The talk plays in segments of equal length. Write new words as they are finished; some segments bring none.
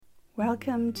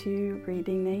Welcome to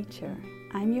Reading Nature.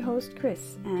 I'm your host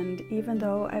Chris, and even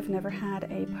though I've never had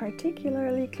a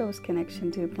particularly close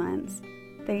connection to plants,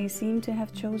 they seem to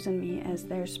have chosen me as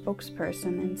their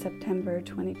spokesperson in September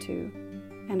 22,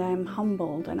 and I'm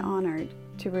humbled and honored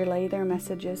to relay their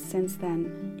messages since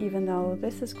then, even though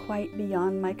this is quite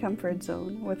beyond my comfort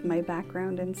zone with my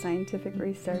background in scientific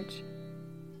research.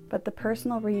 But the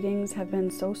personal readings have been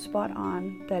so spot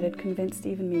on that it convinced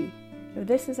even me. If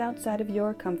this is outside of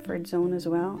your comfort zone as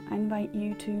well, I invite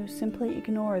you to simply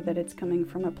ignore that it's coming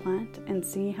from a plant and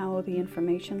see how the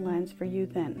information lands for you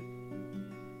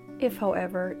then. If,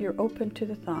 however, you're open to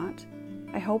the thought,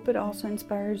 I hope it also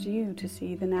inspires you to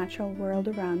see the natural world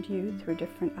around you through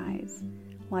different eyes,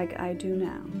 like I do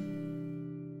now.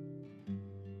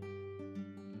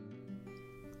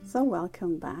 So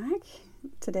welcome back.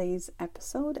 Today's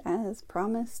episode, as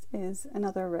promised, is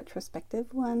another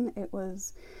retrospective one. It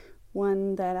was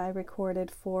one that I recorded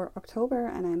for October,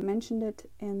 and I mentioned it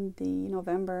in the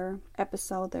November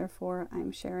episode, therefore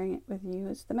I'm sharing it with you.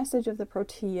 It's the message of the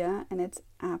Protea, and it's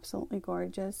absolutely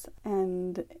gorgeous,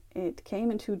 and it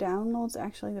came in 2 downloads.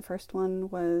 Actually, the first one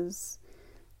was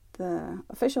the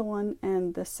official one,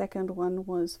 and the second one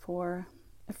was for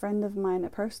a friend of mine, a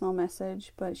personal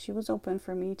message, but she was open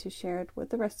for me to share it with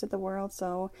the rest of the world,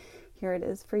 so here it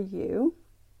is for you.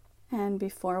 And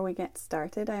before we get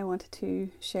started, I wanted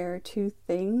to share 2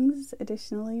 things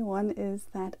additionally. One is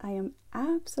that I am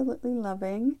absolutely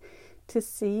loving to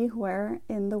see where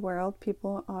in the world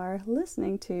people are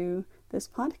listening to this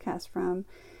podcast from,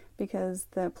 because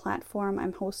the platform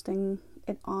I'm hosting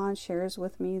it on shares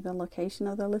with me the location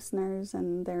of the listeners,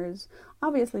 and there's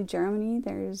obviously Germany,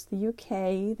 there's the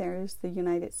UK, there's the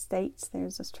United States,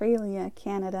 there's Australia,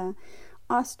 Canada,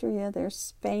 Austria, there's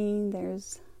Spain,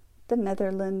 there's the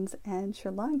Netherlands and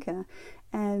Sri Lanka,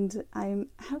 and I'm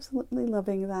absolutely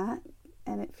loving that,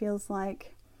 and it feels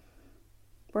like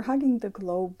we're hugging the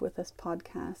globe with this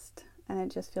podcast, and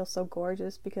it just feels so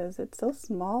gorgeous because it's so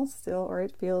small still, or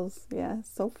it feels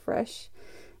so fresh,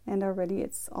 and already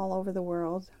it's all over the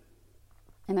world,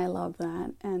 and I love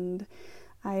that. And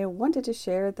I wanted to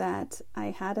share that I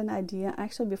had an idea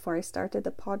actually before I started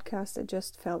the podcast. It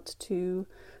just felt too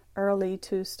early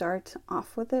to start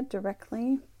off with it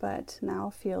directly, but now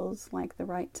feels like the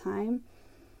right time.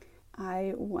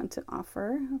 I want to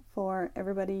offer for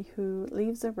everybody who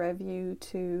leaves a review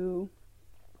to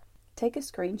take a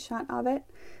screenshot of it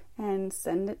and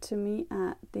send it to me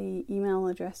at the email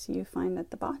address you find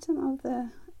at the bottom of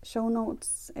the show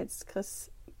notes. It's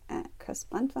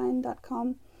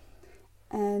chris@chrisbluntwein.com,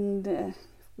 and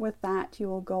with that you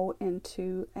will go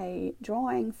into a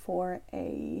drawing for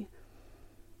a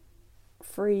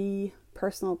free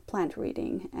personal plant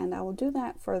reading, and I will do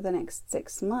that for the next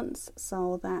 6 months,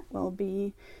 so that will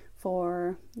be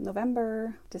for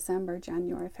November, December,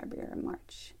 January, February,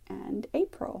 March, and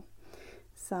April.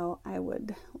 So I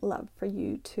would love for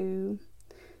you to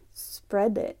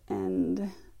spread it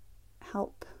and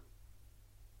help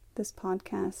this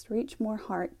podcast reach more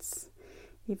hearts,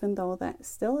 even though that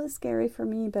still is scary for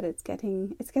me, but it's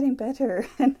getting better,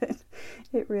 and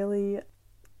it really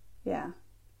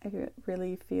I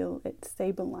really feel it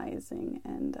stabilizing,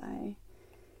 and I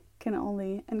can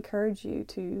only encourage you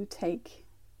to take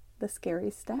the scary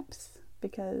steps,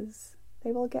 because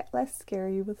they will get less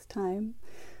scary with time.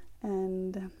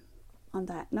 And on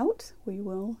that note, we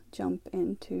will jump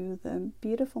into the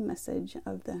beautiful message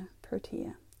of the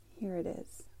Protea. Here it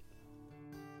is.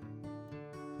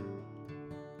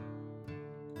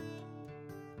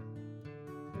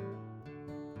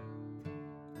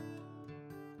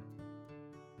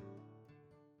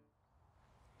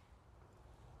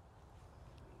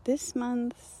 This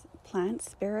month's plant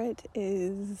spirit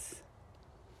is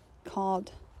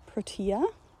called Protea,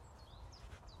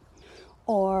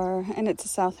 and it's a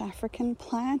South African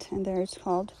plant, and there it's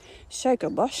called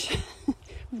sugarbush,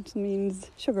 which means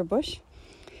sugar bush.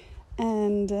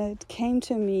 And it came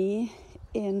to me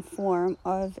in form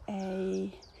of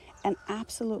an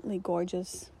absolutely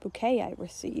gorgeous bouquet I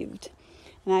received.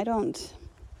 And I don't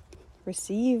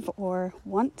receive or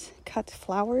want cut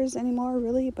flowers anymore,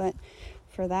 really, but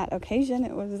for that occasion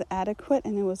it was adequate,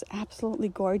 and it was absolutely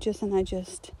gorgeous, and I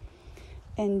just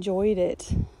enjoyed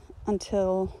it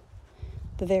until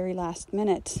the very last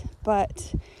minute.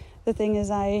 But the thing is,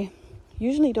 I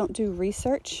usually don't do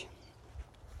research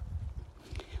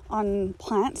on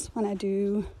plants when I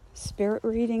do spirit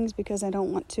readings, because I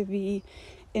don't want to be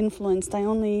influenced. I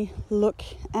only look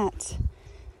at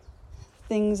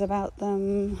things about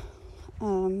them,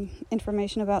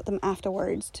 information about them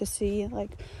afterwards, to see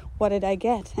like what did I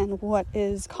get and what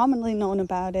is commonly known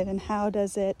about it, and how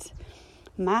does it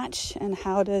match and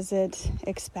how does it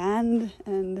expand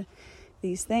and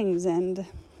these things. And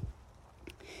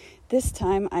this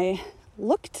time I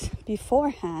looked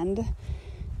beforehand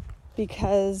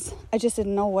because I just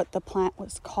didn't know what the plant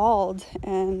was called,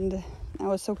 and I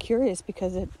was so curious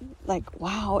because it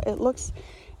looks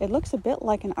a bit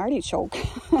like an artichoke.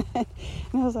 And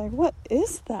I was like, what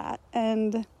is that?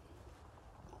 And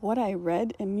what I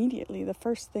read immediately, the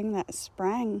first thing that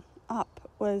sprang up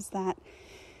was that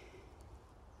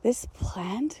this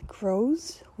plant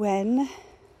grows when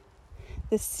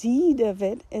the seed of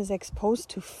it is exposed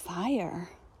to fire.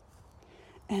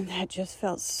 And that just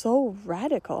felt so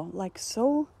radical, like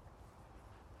so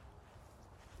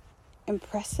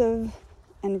impressive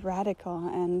and radical,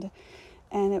 and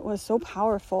it was so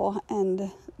powerful.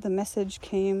 And the message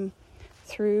came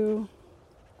through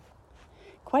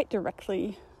quite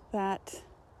directly that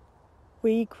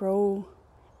we grow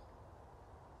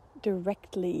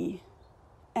directly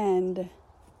and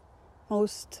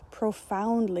most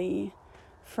profoundly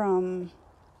from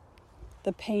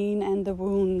the pain and the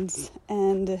wounds,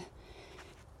 and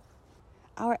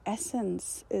our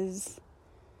essence is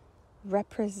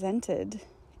represented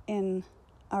in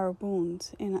our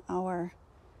wounds, in our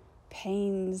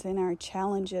pains, in our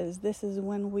challenges. This is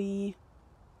when we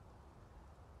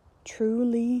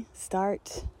truly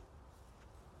start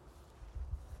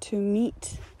to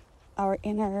meet our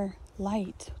inner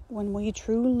light, when we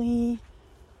truly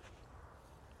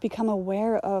become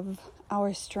aware of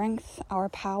our strength, our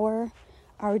power,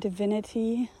 our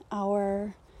divinity,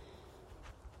 our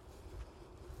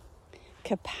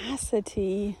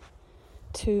capacity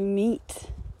to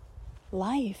meet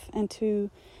life and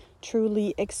to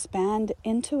truly expand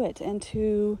into it and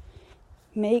to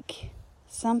make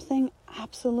something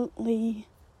absolutely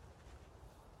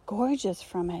gorgeous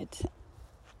from it.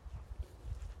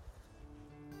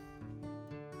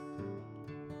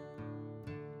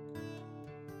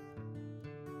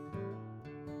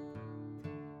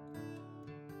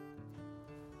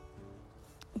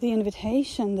 The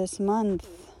invitation this month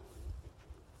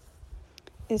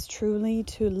is truly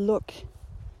to look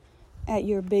at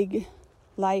your big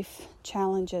life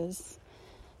challenges,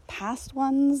 past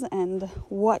ones, and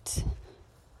what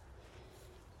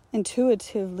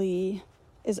intuitively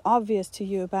is obvious to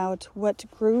you about what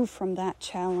grew from that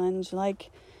challenge. Like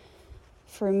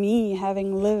for me,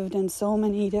 having lived in so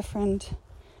many different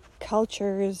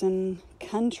cultures and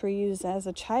countries as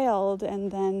a child, and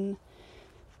then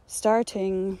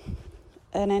starting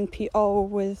an NPO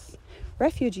with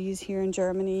refugees here in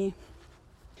Germany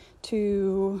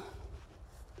to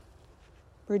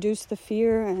reduce the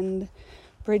fear and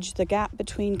bridge the gap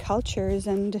between cultures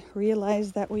and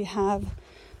realize that we have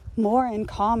more in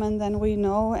common than we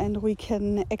know and we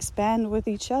can expand with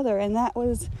each other. And that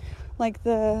was like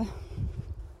the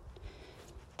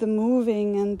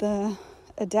moving and the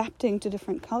adapting to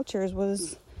different cultures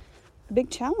was a big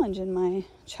challenge in my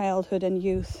childhood and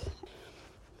youth.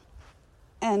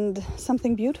 And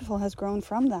something beautiful has grown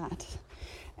from that.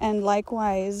 And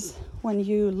likewise, when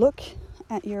you look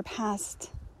at your past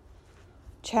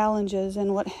challenges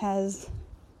and what has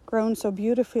grown so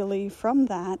beautifully from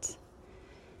that,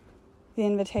 the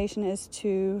invitation is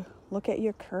to look at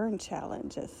your current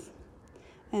challenges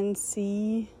and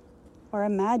see or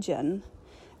imagine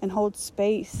and hold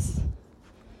space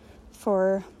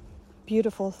for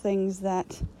beautiful things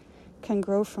that can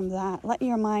grow from that. Let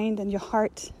your mind and your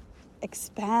heart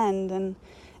expand and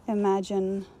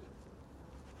imagine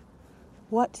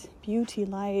what beauty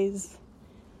lies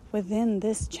within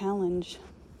this challenge.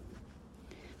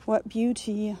 What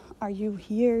beauty are you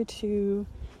here to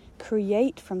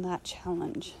create from that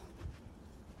challenge?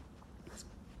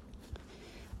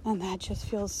 And that just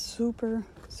feels super,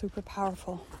 super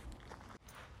powerful.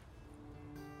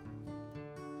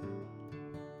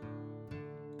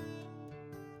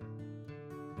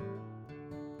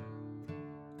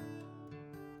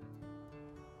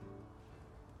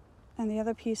 And the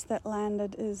other piece that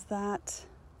landed is that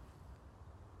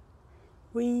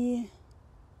we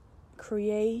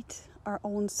create our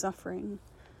own suffering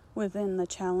within the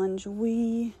challenge.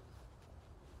 We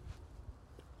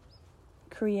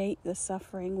create the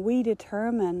suffering. We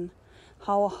determine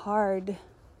how hard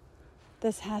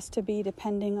this has to be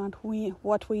depending on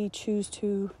what we choose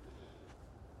to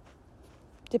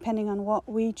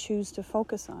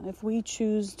focus on. If we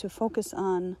choose to focus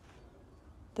on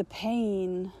the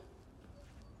pain,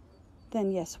 then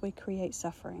yes, we create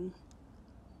suffering.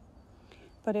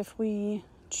 But if we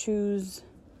choose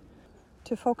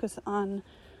to focus on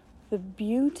the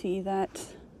beauty that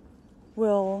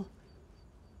will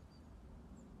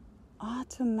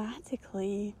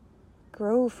automatically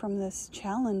grow from this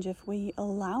challenge, if we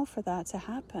allow for that to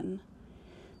happen,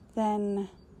 then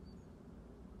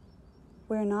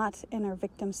we're not in our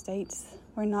victim states.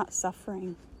 We're not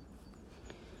suffering.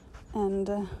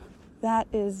 And that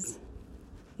is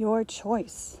your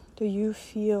choice. Do you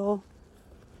feel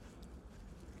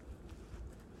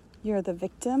you're the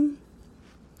victim,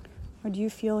 or do you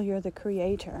feel you're the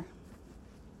creator?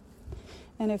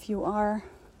 And if you are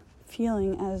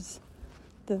feeling as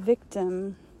the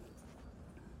victim,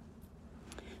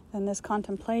 then this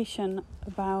contemplation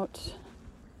about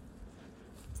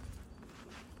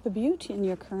the beauty in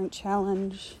your current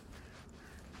challenge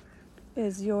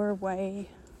is your way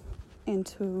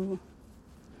into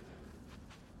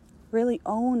really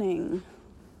owning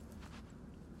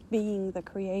being the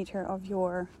creator of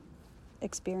your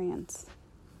experience.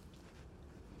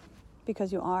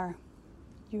 Because you are.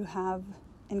 You have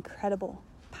incredible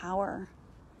power.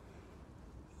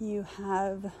 You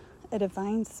have a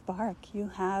divine spark. You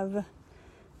have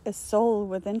a soul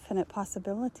with infinite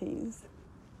possibilities.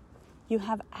 You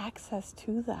have access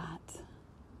to that.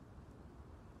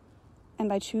 And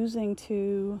by choosing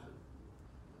to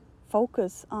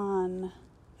focus on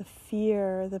the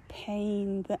fear, the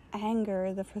pain, the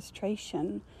anger, the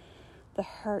frustration, the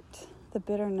hurt, the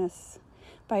bitterness,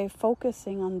 by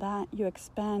focusing on that, you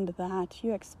expand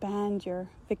your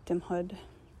victimhood.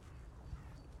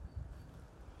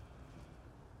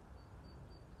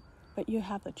 But you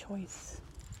have the choice.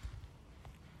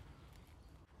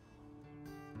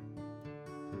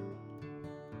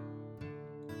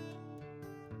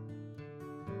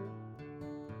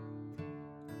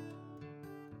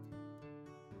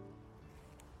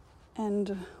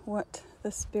 And what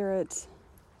the spirit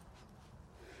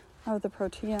of the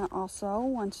Protea also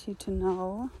wants you to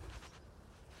know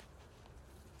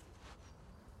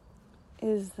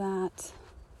is that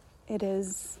it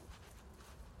is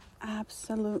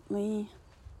absolutely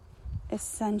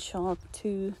essential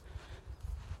to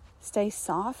stay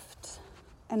soft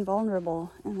and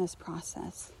vulnerable in this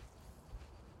process.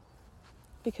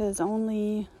 Because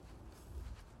only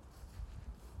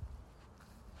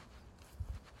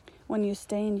when you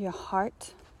stay in your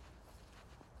heart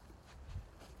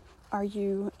are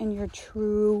you in your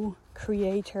true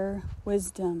creator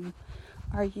wisdom.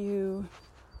 Are you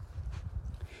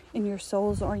in your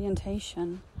soul's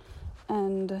orientation?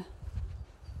 And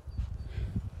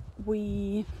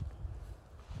we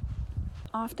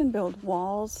often build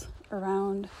walls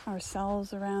around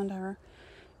ourselves, around our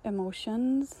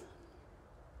emotions,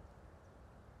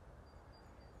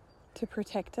 to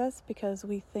protect us because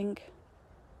we think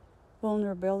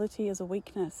vulnerability is a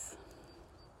weakness.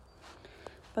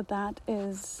 But that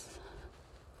is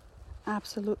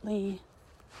absolutely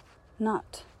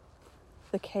not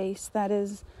the case. That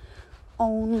is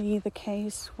only the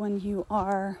case when you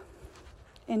are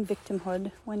in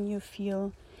victimhood, when you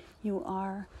feel you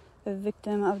are a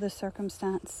victim of the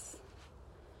circumstance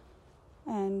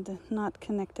and not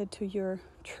connected to your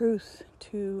truth,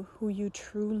 to who you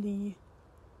truly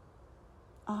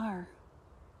are.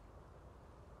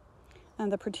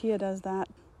 And the Protea does that.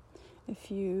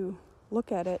 If you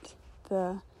look at it,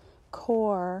 the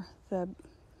core, the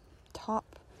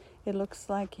top, it looks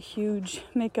like a huge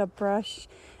makeup brush,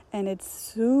 and it's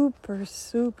super,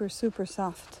 super, super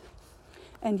soft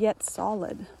and yet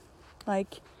solid.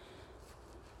 Like,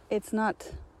 it's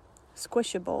not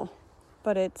squishable,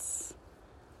 but it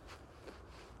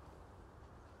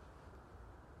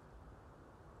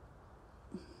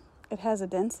has a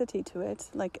density to it,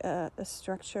 like a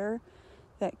structure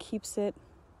that keeps it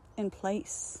in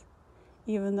place,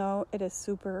 even though it is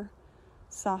super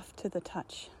soft to the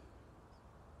touch.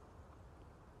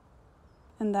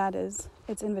 And that is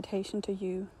its invitation to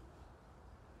you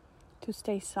to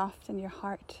stay soft in your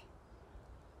heart,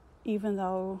 even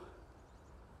though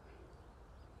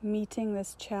meeting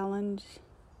this challenge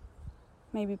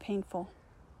may be painful.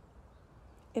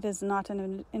 It is not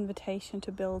an invitation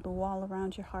to build a wall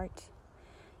around your heart.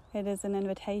 It is an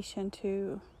invitation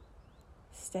to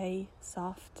stay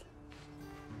soft.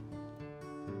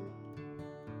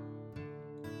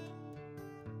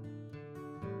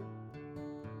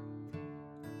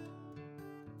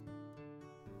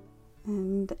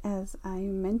 And as I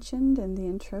mentioned in the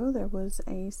intro, there was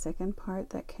a second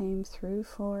part that came through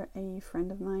for a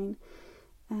friend of mine,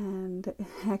 and it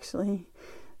actually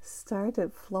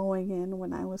started flowing in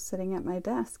when I was sitting at my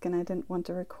desk, and I didn't want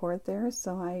to record there,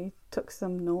 so I took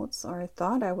some notes, or I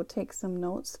thought I would take some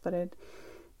notes, but it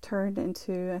turned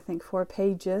into, I think, 4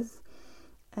 pages,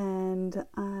 and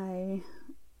I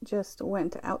just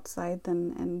went outside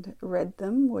then and read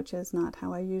them, which is not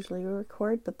how I usually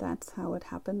record, but that's how it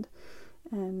happened.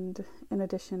 And in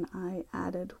addition, I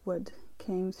added what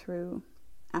came through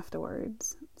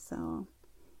afterwards. So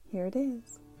here it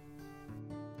is.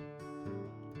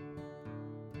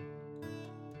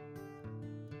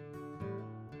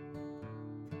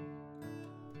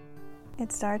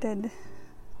 It started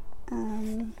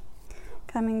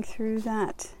coming through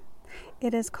that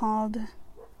it is called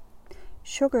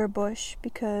sugar bush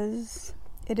because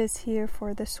it is here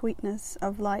for the sweetness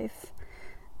of life.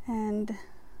 And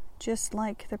just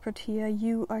like the Protea,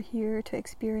 you are here to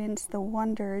experience the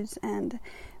wonders and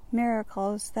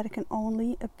miracles that can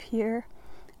only appear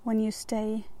when you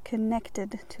stay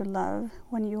connected to love,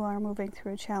 when you are moving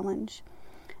through a challenge.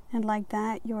 And like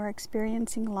that, you are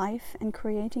experiencing life and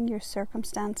creating your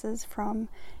circumstances from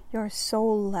your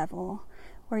soul level,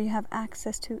 where you have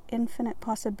access to infinite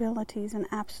possibilities and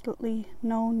absolutely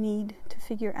no need to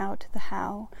figure out the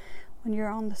how. When you're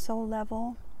on the soul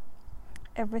level,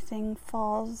 everything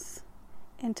falls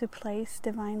into place,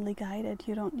 divinely guided.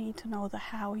 You don't need to know the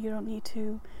how. You don't need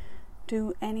to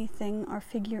do anything or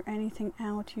figure anything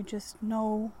out. You just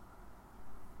know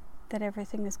that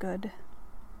everything is good.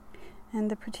 And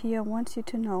the Protea wants you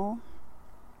to know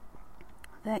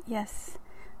that yes,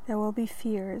 there will be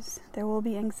fears, there will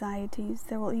be anxieties,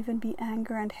 there will even be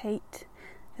anger and hate,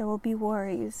 there will be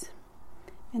worries.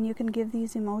 And you can give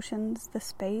these emotions the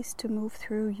space to move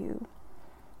through you.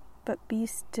 But be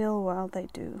still while they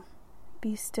do.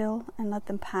 Be still and let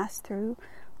them pass through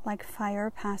like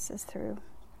fire passes through.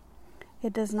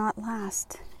 It does not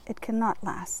last. It cannot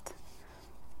last.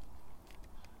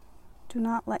 Do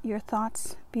not let your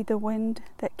thoughts be the wind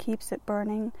that keeps it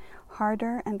burning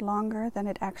harder and longer than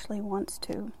it actually wants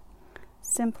to.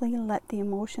 Simply let the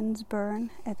emotions burn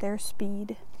at their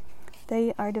speed.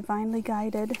 They are divinely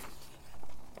guided,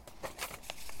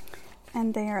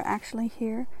 and they are actually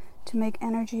here to make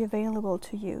energy available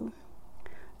to you.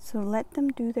 So let them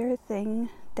do their thing,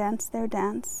 dance their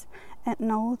dance, and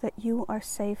know that you are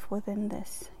safe within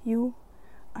this. You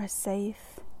are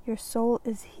safe. Your soul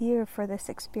is here for this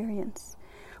experience.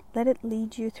 Let it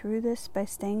lead you through this by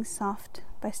staying soft,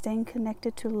 by staying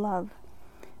connected to love,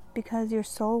 because your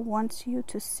soul wants you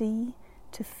to see,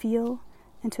 to feel,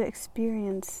 and to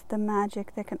experience the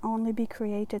magic that can only be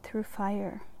created through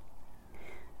fire.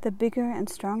 The bigger and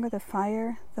stronger the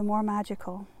fire, the more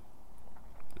magical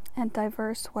and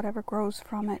diverse whatever grows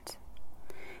from it.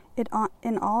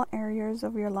 In all areas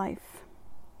of your life.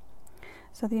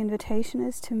 So the invitation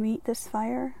is to meet this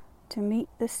fire, to meet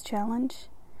this challenge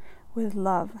with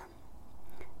love.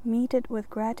 Meet it with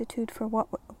gratitude for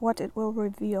what it will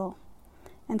reveal,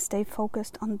 and stay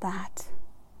focused on that.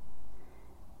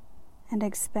 And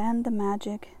expand the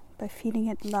magic by feeding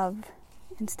it love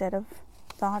instead of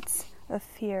thoughts of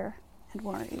fear and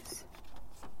worries.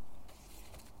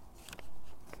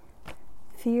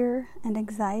 Fear and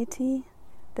anxiety,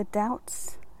 the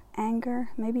doubts, anger,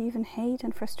 maybe even hate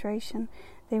and frustration,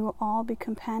 they will all be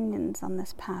companions on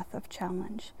this path of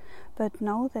challenge. But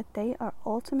know that they are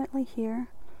ultimately here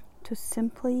to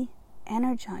simply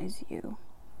energize you.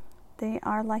 They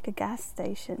are like a gas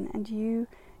station, and you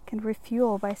can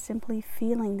refuel by simply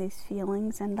feeling these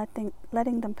feelings and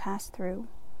letting them pass through.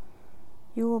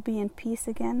 You will be in peace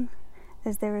again,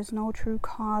 as there is no true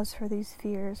cause for these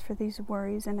fears, for these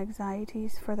worries and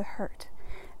anxieties, for the hurt.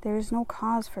 There is no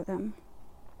cause for them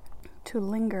to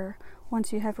linger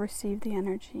once you have received the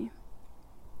energy.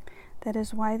 That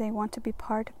is why they want to be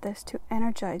part of this, to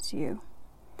energize you.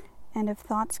 And if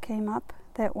thoughts came up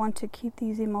that want to keep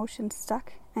these emotions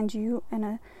stuck and you in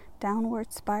a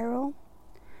downward spiral,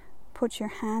 put your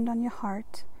hand on your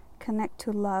heart, connect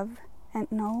to love,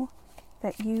 and know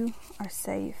that you are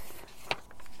safe.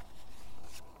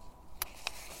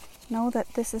 Know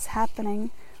that this is happening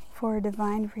for a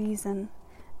divine reason,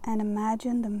 and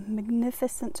imagine the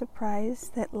magnificent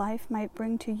surprise that life might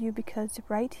bring to you, because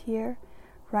right here,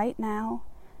 right now,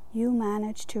 you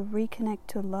manage to reconnect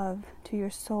to love, to your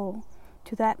soul,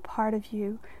 to that part of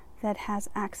you that has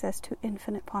access to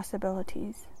infinite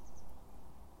possibilities.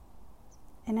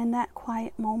 And in that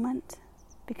quiet moment,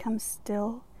 become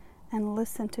still and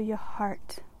listen to your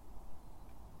heart.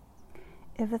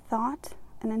 If a thought,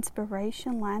 an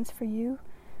inspiration lands for you,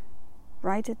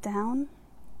 write it down.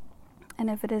 And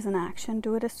if it is an action,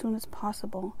 do it as soon as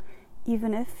possible,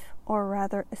 even if, or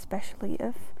rather especially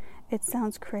if, it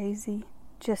sounds crazy.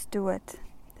 Just do it.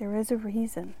 There is a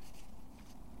reason.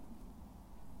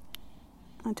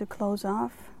 And to close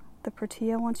off, the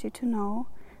Protea wants you to know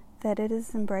that it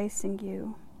is embracing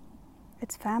you.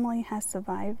 Its family has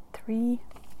survived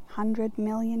 300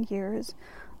 million years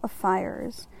of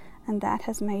fires, and that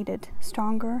has made it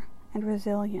stronger and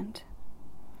resilient.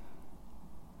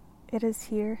 it is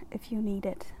here if you need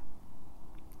it.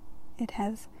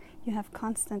 You have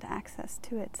constant access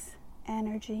to its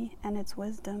energy and its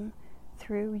wisdom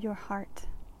through your heart.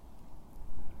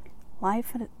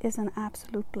 Life is an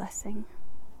absolute blessing.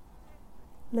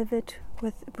 Live it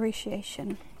with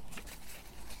appreciation,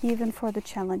 even for the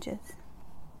challenges.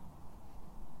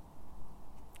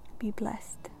 Be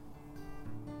blessed.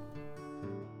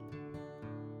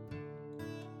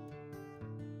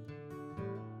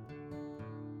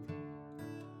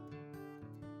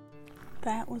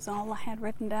 That was all I had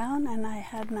written down, and I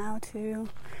had now to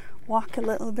walk a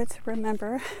little bit to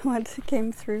remember what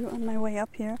came through on my way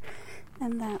up here.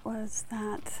 And that was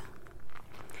that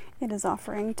it is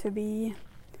offering to be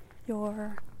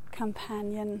your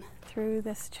companion through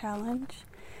this challenge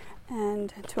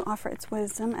and to offer its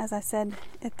wisdom, as I said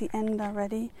at the end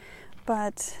already,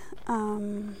 but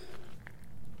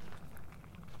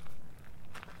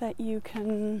that you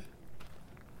can,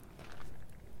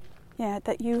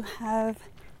 that you have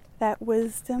that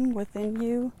wisdom within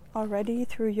you already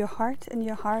through your heart and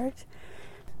your heart.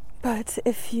 But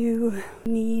if you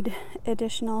need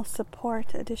additional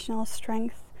support, additional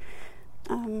strength,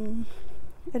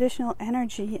 additional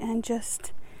energy, and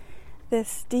just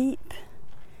this deep,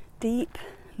 deep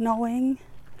knowing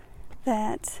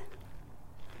that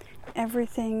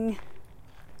everything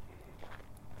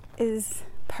is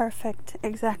perfect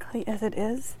exactly as it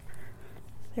is,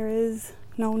 there is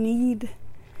no need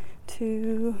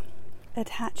to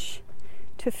attach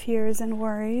to fears and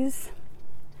worries,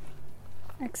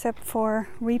 except for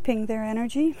reaping their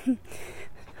energy.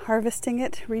 Harvesting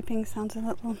it. Reaping sounds a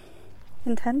little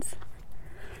intense.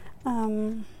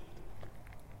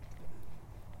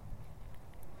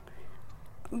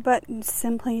 But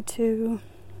simply to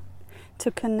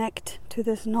connect to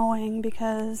this knowing,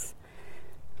 because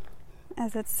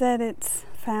as it said, its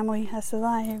family has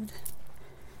survived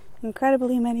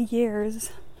incredibly many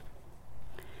years,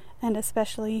 and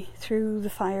especially through the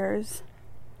fires.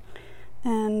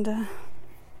 And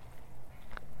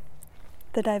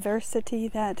the diversity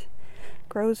that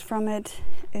grows from it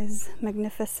is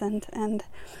magnificent. And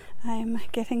I'm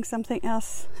getting something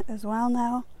else as well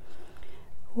now,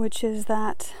 which is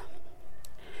that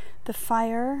the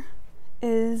fire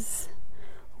is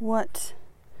what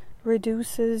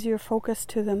reduces your focus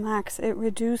to the max. It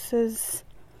reduces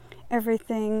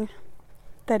everything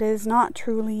that is not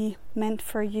truly meant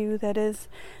for you, that is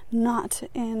not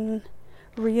in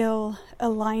real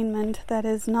alignment, that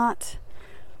is not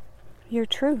your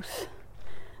truth,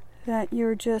 that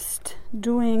you're just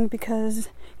doing because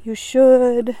you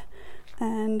should,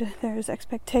 and there's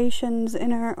expectations,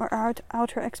 inner or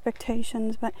outer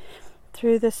expectations. But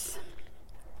through this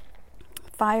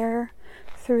fire,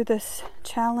 through this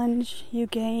challenge, you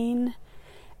gain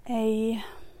a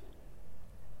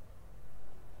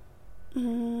I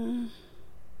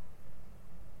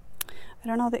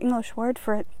don't know the English word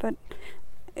for it, but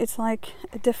it's like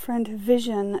a different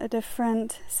vision, a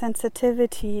different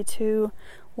sensitivity to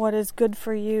what is good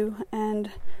for you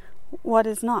and what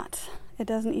is not. It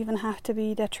doesn't even have to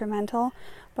be detrimental,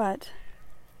 but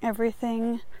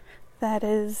everything that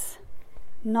is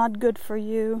not good for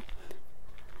you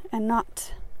and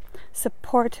not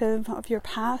supportive of your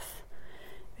path,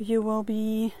 you will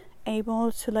be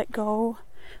able to let go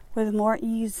with more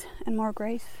ease and more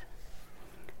grace,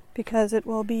 because it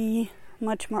will be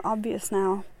much more obvious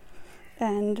now,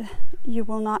 and you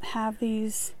will not have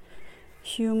these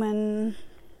human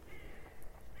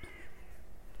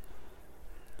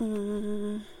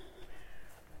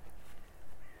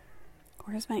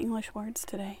where's my English words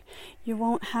today? You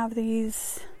won't have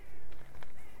these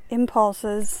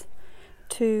impulses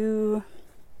to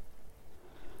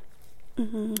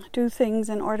do things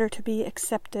in order to be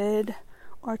accepted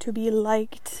or to be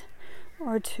liked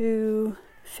or to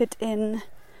fit in.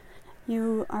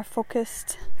 You are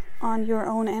focused on your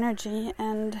own energy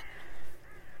and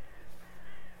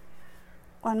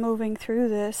on moving through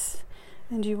this,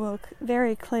 and you will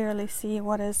very clearly see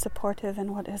what is supportive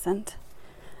and what isn't.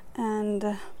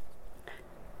 And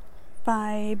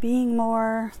by being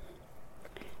more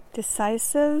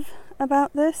decisive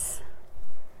about this,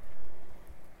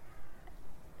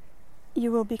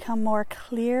 you will become more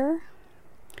clear,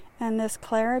 and this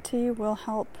clarity will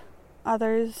help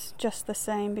others just the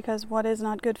same, because what is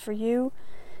not good for you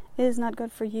is not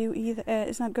good for you either.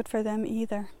 Is not good for them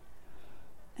either.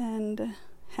 And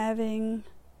having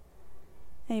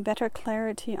a better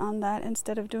clarity on that,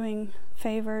 instead of doing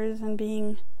favors and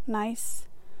being nice,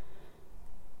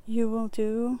 you will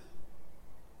do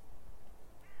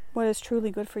what is truly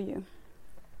good for you.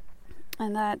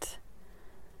 And that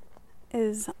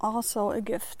is also a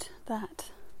gift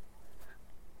that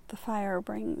the fire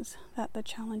brings, that the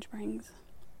challenge brings.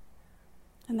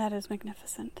 And that is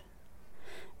magnificent.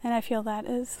 And I feel that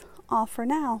is all for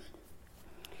now.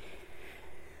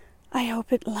 I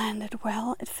hope it landed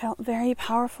well. It felt very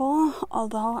powerful,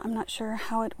 although I'm not sure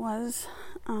how it was,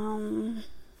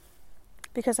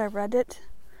 because I read it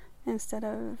instead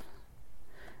of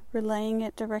relaying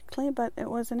it directly, but it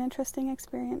was an interesting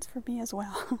experience for me as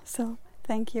well. So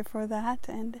thank you for that,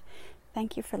 and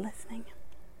thank you for listening.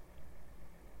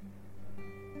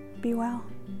 Be well.